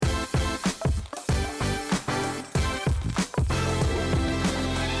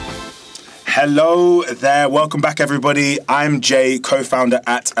Hello there, welcome back everybody. I'm Jay, co-founder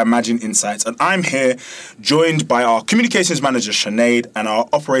at Imagine Insights, and I'm here joined by our communications manager Sinead and our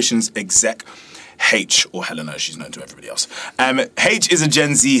operations exec H, or Helena, she's known to everybody else. H is a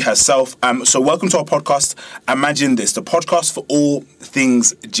Gen Z herself, so welcome to our podcast, Imagine This, the podcast for all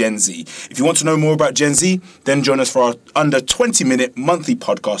things Gen Z. If you want to know more about Gen Z, then join us for our under 20-minute monthly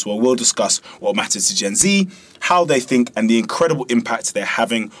podcast where we'll discuss what matters to Gen Z, how they think, and the incredible impact they're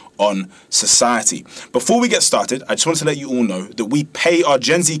having on society. Before we get started, I just want to let you all know that we pay our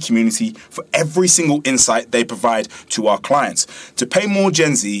Gen Z community for every single insight they provide to our clients. To pay more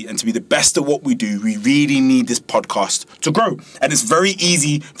Gen Z and to be the best at what we do, we really need this podcast to grow. And it's very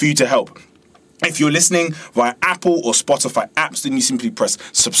easy for you to help. If you're listening via Apple or Spotify apps, then you simply press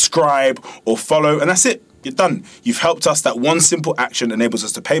subscribe or follow, and that's it. You're done. You've helped us. That one simple action enables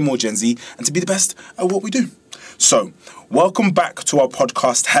us to pay more Gen Z and to be the best at what we do. So, welcome back to our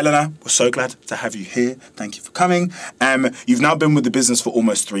podcast, Helena. We're so glad to have you here. Thank you for coming. You've now been with the business for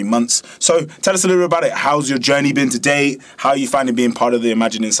almost 3 months. So, tell us a little bit about it. How's your journey been to date? How are you finding being part of the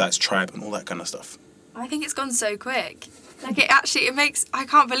Imagine Insights tribe and all that kind of stuff? I think it's gone so quick. Like it makes, I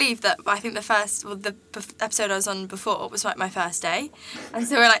can't believe that I think the episode I was on before was like my first day. And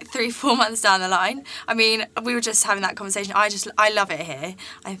so we're like 3-4 months down the line. I mean, we were just having that conversation. I love it here.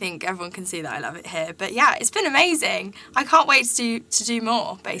 I think everyone can see that I love it here. But yeah, it's been amazing. I can't wait to do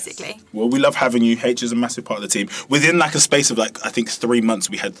more, basically. Yes. Well, we love having you. H is a massive part of the team. Within like a space of like, I think 3 months,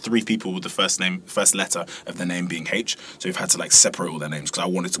 we had 3 people with the first letter of their name being H. So we've had to like separate all their names because I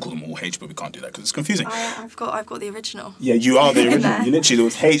wanted to call them all H, but we can't do that because it's confusing. I've got the original. Yeah, you are the original. You literally, there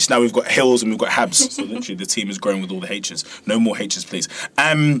was H, now we've got Hills and we've got Habs. So literally the team is growing with all the H's. No more H's, please.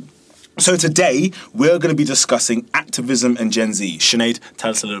 So today, we're going to be discussing activism and Gen Z. Sinead,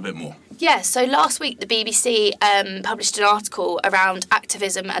 tell us a little bit more. Yeah, so last week the BBC published an article around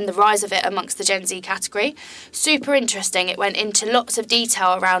activism and the rise of it amongst the Gen Z category. Super interesting. It went into lots of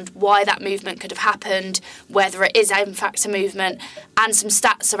detail around why that movement could have happened, whether it is in fact a movement, and some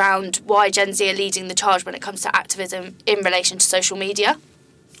stats around why Gen Z are leading the charge when it comes to activism in relation to social media.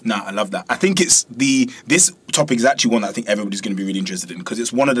 No, I love that. I think this topic is actually one that I think everybody's going to be really interested in because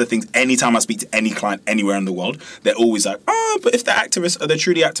it's one of the things, anytime I speak to any client anywhere in the world, they're always like, but if they're activists, are they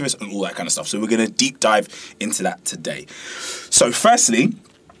truly activists, and all that kind of stuff. So we're going to deep dive into that today. So firstly,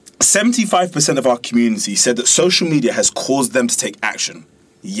 75% of our community said that social media has caused them to take action.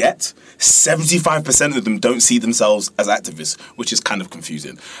 Yet, 75% of them don't see themselves as activists, which is kind of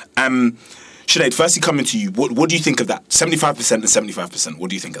confusing. Sinead, firstly coming to you, what do you think of that? 75% and 75%, what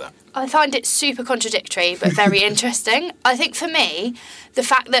do you think of that? I find it super contradictory, but very interesting. I think for me, the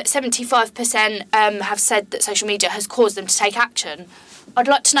fact that 75% have said that social media has caused them to take action, I'd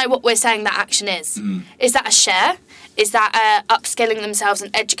like to know what we're saying that action is. Is that a share? Is that upskilling themselves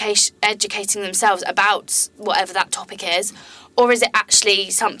and educating themselves about whatever that topic is? Or is it actually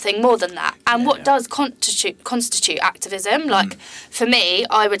something more than that? And what does constitute activism? Like, for me,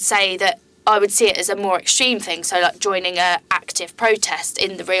 I would say that I would see it as a more extreme thing, so like joining an active protest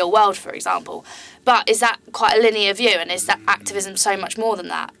in the real world, for example. But is that quite a linear view, and is that activism so much more than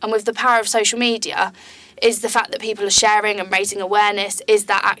that? And with the power of social media, is the fact that people are sharing and raising awareness, is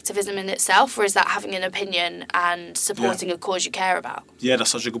that activism in itself, or is that having an opinion and supporting a cause you care about? Yeah, that's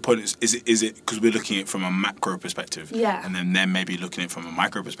such a good point. Is it because we're looking at it from a macro perspective, and then they're maybe looking at it from a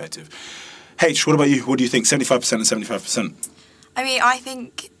micro perspective? H, what about you? What do you think? 75% and 75%? I mean,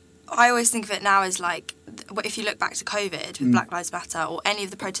 I always think of it now as like, if you look back to COVID with Black Lives Matter or any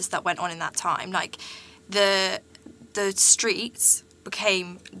of the protests that went on in that time, like the streets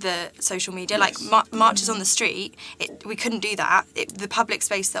became the social media. Like marches on the street, we couldn't do that. The public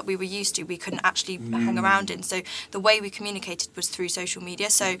space that we were used to, we couldn't actually hang around in. So the way we communicated was through social media.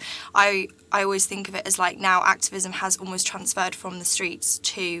 So I always think of it as like now activism has almost transferred from the streets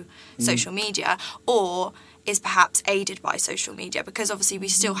to social media, or is perhaps aided by social media, because obviously we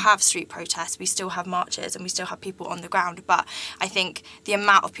still have street protests, we still have marches, and we still have people on the ground. But I think the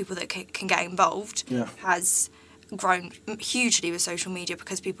amount of people that can get involved has grown hugely with social media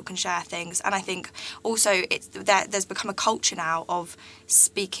because people can share things. And I think also there's become a culture now of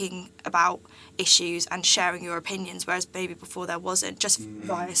speaking about issues and sharing your opinions, whereas maybe before there wasn't, just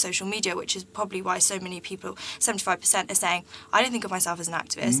via social media, which is probably why so many people, 75%, are saying, I don't think of myself as an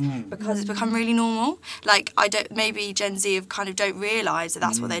activist, because it's become really normal. Like, maybe Gen Z have kind of don't realise that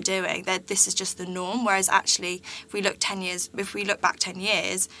that's what they're doing, that this is just the norm, whereas actually, if we look back 10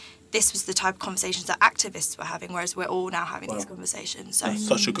 years, this was the type of conversations that activists were having, whereas we're all now having these conversations. So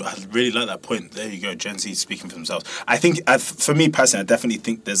such a good, I really like that point. There you go, Gen Z speaking for themselves. I think, for me personally, I definitely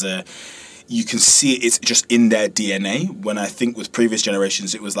think there's a, you can see it's just in their DNA. When I think with previous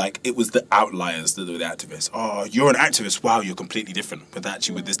generations, it was the outliers that were the activists. Oh, you're an activist. Wow, you're completely different. But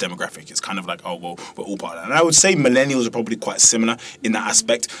actually, with this demographic, it's kind of like, oh, well, we're all part of that. And I would say millennials are probably quite similar in that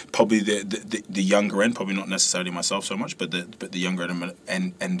aspect. Probably the younger end, probably not necessarily myself so much, but the younger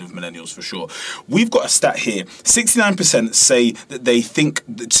end of millennials for sure. We've got a stat here. 69% say that they think,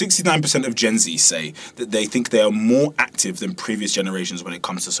 69% of Gen Z say that they think they are more active than previous generations when it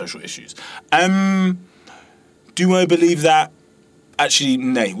comes to social issues. Do I believe that? Actually,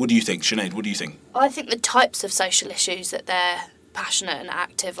 nay. What do you think, Sinead? What do you think? I think the types of social issues that they're passionate and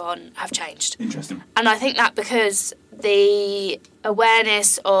active on have changed. Interesting. And I think that because the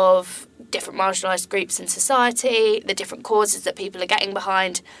awareness of different marginalised groups in society, the different causes that people are getting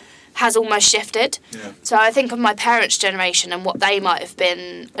behind, has almost shifted. Yeah. So I think of my parents' generation and what they might have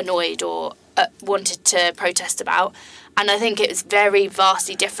been annoyed or wanted to protest about. And I think it was very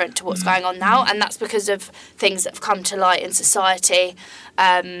vastly different to what's going on now. And that's because of things that have come to light in society.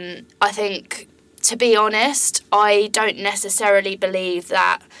 I think, to be honest, I don't necessarily believe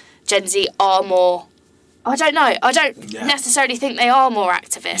that Gen Z are more... I don't know. I don't necessarily think they are more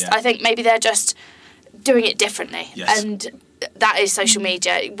activist. Yeah. I think maybe they're just doing it differently. Yes. And that is social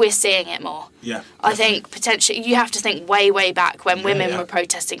media. We're seeing it more. Yeah. I think potentially you have to think way back when women were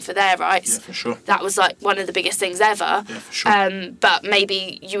protesting for their rights. Yeah, for sure. That was like one of the biggest things ever. Yeah, for sure. But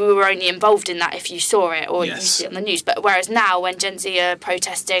maybe you were only involved in that if you saw it or you see it on the news. But whereas now when Gen Z are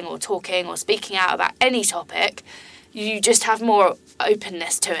protesting or talking or speaking out about any topic, you just have more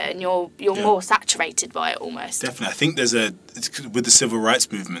openness to it and you're more saturated by it almost. Definitely. I think with the civil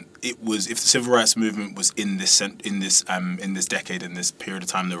rights movement, it was, if the civil rights movement was in this decade, in this period of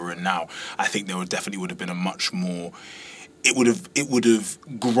time that we're in now, I think there would have been a much more... It would have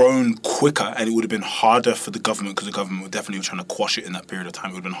grown quicker, and it would have been harder for the government, because the government were definitely trying to quash it in that period of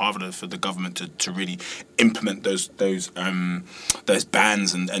time. It would have been harder for the government to really implement those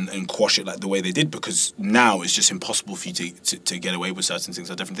bans and quash it like the way they did, because now it's just impossible for you to get away with certain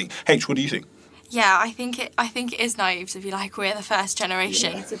things. I definitely think. H, what do you think? Yeah, I think it is naive to be like we're the first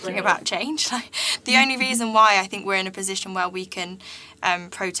generation to bring about change. Like, the only reason why I think we're in a position where we can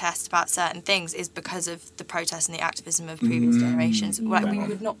protest about certain things is because of the protests and the activism of previous generations. Like, we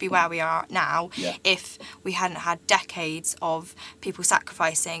would not be where we are now if we hadn't had decades of people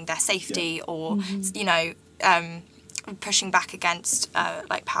sacrificing their safety or pushing back against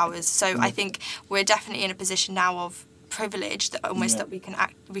like powers. So I think we're definitely in a position now of privilege that almost that we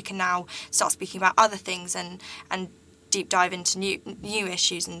can now start speaking about other things and deep dive into new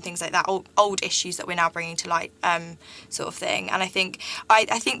issues and things like that, old issues that we're now bringing to light, sort of thing. And I think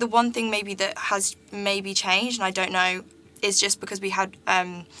the one thing maybe that has maybe changed, and I don't know, is just because we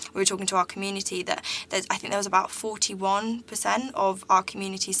were talking to our community that I think there was about 41% of our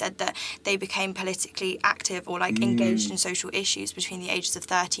community said that they became politically active or like engaged in social issues between the ages of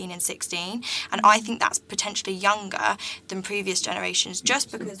 13 and 16. And I think that's potentially younger than previous generations,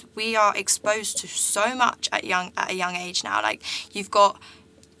 just because we are exposed to so much at a young age now. Like, you've got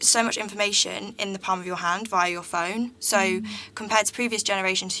so much information in the palm of your hand via your phone. So compared to previous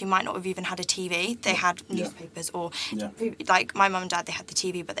generations who might not have even had a TV, they had newspapers or like my mum and dad, they had the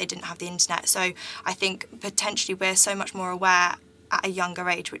TV but they didn't have the internet. So I think potentially we're so much more aware at a younger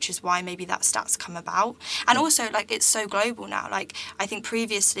age, which is why maybe that stat's come about. And also, like, it's so global now. Like, I think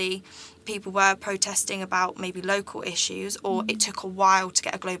previously people were protesting about maybe local issues, or it took a while to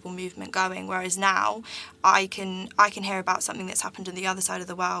get a global movement going, whereas now I can hear about something that's happened on the other side of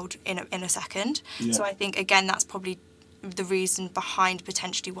the world in a second. So I think, again, that's probably the reason behind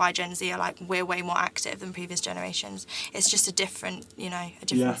potentially why Gen Z are like, we're way more active than previous generations. It's just a different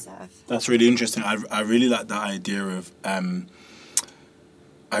set of... That's really interesting. I really like that idea of going,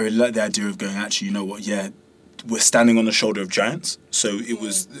 actually, you know what, we're standing on the shoulder of giants. So it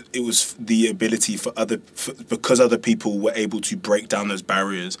was the ability because other people were able to break down those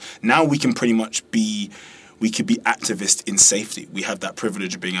barriers. Now we can pretty much we could be activists in safety. We have that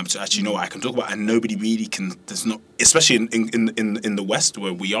privilege of being able to actually, you know what, I can talk about, and nobody really can. There's not, especially in the West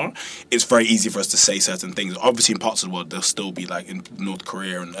where we are, it's very easy for us to say certain things. Obviously, in parts of the world, there'll still be, like in North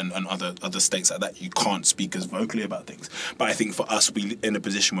Korea and other states like that, you can't speak as vocally about things. But I think for us, we in a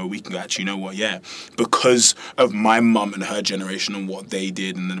position where we can go, actually, you know what, because of my mum and her generation and what they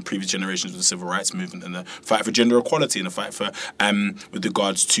did, and then the previous generations with the civil rights movement and the fight for gender equality and the fight for with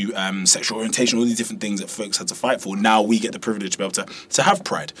regards to sexual orientation, all these different things that folks had to fight for. Now we get the privilege to be able to have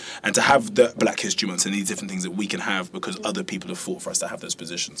pride and to have the Black History Month and these different things that we can have because other people have fought for us to have those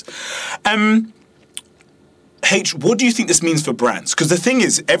positions. H, what do you think this means for brands? Because the thing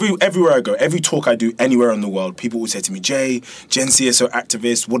is, everywhere I go, every talk I do anywhere in the world, people will say to me, Jay, Gen Z is so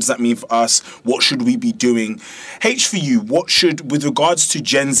activist. What does that mean for us? What should we be doing? H, for you, what should, with regards to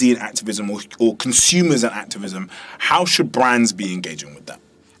Gen Z and activism or consumers and activism, how should brands be engaging with that?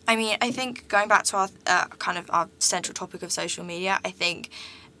 I mean, I think going back to our kind of our central topic of social media, I think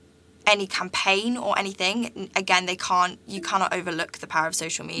any campaign or anything, again, you cannot overlook the power of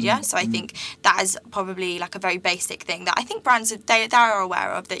social media. So I think that is probably like a very basic thing that I think brands they are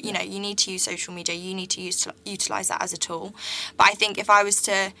aware of, that you know, you need to use social media, you need to utilize that as a tool. But I think if I was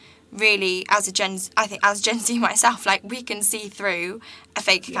to really, as Gen Z myself, like, we can see through a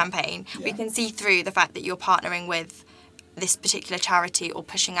fake campaign. We can see through the fact that you're partnering with this particular charity or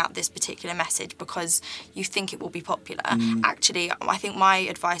pushing out this particular message because you think it will be popular. Actually, I think my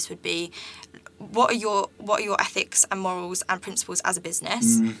advice would be, what are your ethics and morals and principles as a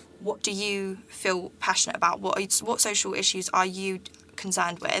business? What do you feel passionate about? What social issues are you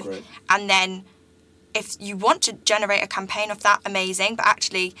concerned with? Great. And then if you want to generate a campaign of that, amazing, but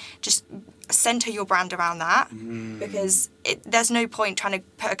actually just center your brand around that, because there's no point trying to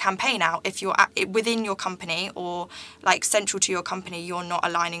put a campaign out if you're within your company or like central to your company, you're not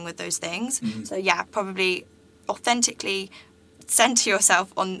aligning with those things. So yeah, probably authentically center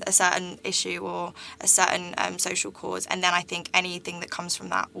yourself on a certain issue or a certain social cause, and then I think anything that comes from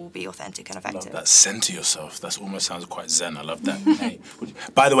that will be authentic and effective. Love that. Center yourself. That almost sounds quite zen. I love that. Nay.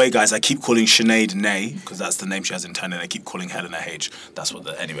 By the way, guys, I keep calling Sinead Nay because that's the name she has in town, and I keep calling Helena H. That's what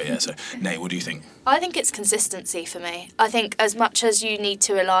anyway, yeah. So, Nay, what do you think? I think it's consistency for me. I think as much as you need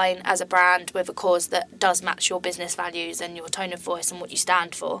to align as a brand with a cause that does match your business values and your tone of voice and what you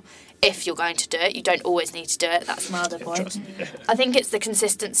stand for, if you're going to do it, you don't always need to do it. That's my other point. I think it's the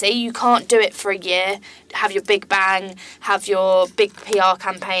consistency. You can't do it for a year, have your big bang, have your big PR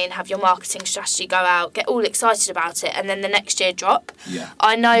campaign, have your marketing strategy go out, get all excited about it, and then the next year drop. Yeah.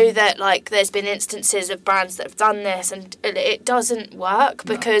 I know that like there's been instances of brands that have done this and it doesn't work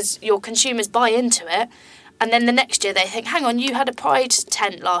because your consumers buy into it. And then the next year they think, hang on, you had a Pride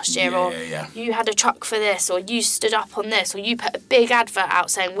tent last year, you had a truck for this, or you stood up on this, or you put a big advert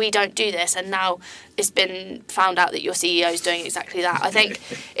out saying we don't do this, and now it's been found out that your CEO is doing exactly that. I think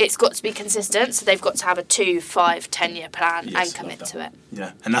it's got to be consistent, so they've got to have a 2, 5, 10-year plan and commit to it.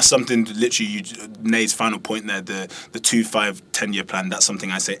 Yeah, and that's something that literally, Nate's final point there, the 2, 5, 10-year plan, that's something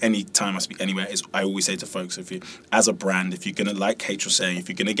I say any time I speak anywhere, is I always say to folks, if you, as a brand, if you're going to, like Kate was saying, if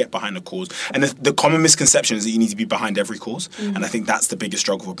you're going to get behind a cause, and the common misconception is that you need to be behind every cause, and I think that's the biggest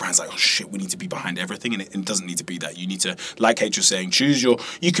struggle for brands, like, oh shit, we need to be behind everything, and it doesn't need to be that. You need to, like Kate was saying,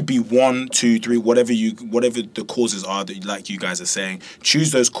 you could be 1, 2, 3, whatever the causes are that, like you guys are saying,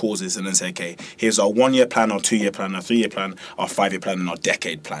 choose those causes and then say, okay, here's our 1-year plan, our 2-year plan, our 3-year plan, our 5-year plan, and our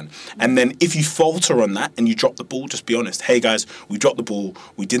decade plan. And then if you falter on that and you drop the ball, just be honest. Hey guys, we dropped the ball.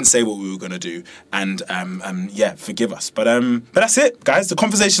 We didn't say what we were going to do, and yeah, forgive us. But that's it, guys. The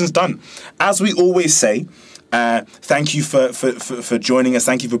conversation's done. As we always say, thank you for joining us.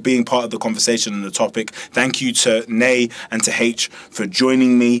 Thank you for being part of the conversation and the topic. Thank you to Nay and to H for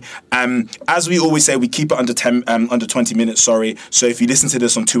joining me. As we always say, we keep it under 20 minutes. Sorry. So if you listen to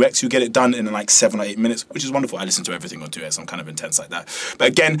this on 2x, you get it done in like 7 or 8 minutes, which is wonderful. I listen to everything on 2x. I'm kind of intense like that. But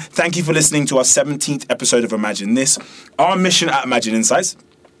again, thank you for listening to our 17th episode of Imagine This. Our mission at Imagine Insights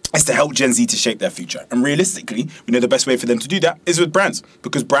is to help Gen Z to shape their future. And realistically, we know the best way for them to do that is with brands,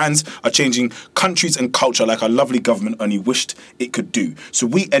 because brands are changing countries and culture like our lovely government only wished it could do. So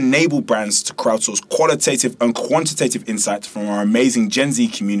we enable brands to crowdsource qualitative and quantitative insights from our amazing Gen Z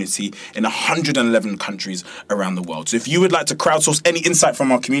community in 111 countries around the world. So if you would like to crowdsource any insight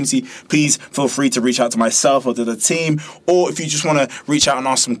from our community, please feel free to reach out to myself or to the team. Or if you just want to reach out and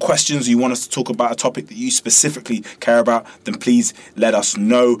ask some questions, or you want us to talk about a topic that you specifically care about, then please let us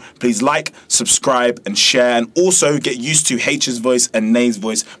know. Please like, subscribe, and share, and also get used to H's voice and Nay's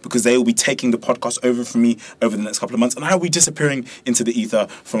voice, because they will be taking the podcast over from me over the next couple of months, and I will be disappearing into the ether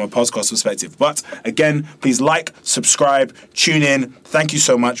from a podcast perspective. But again, please like, subscribe, tune in. Thank you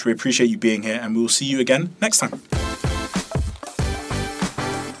so much. We appreciate you being here, and we will see you again next time.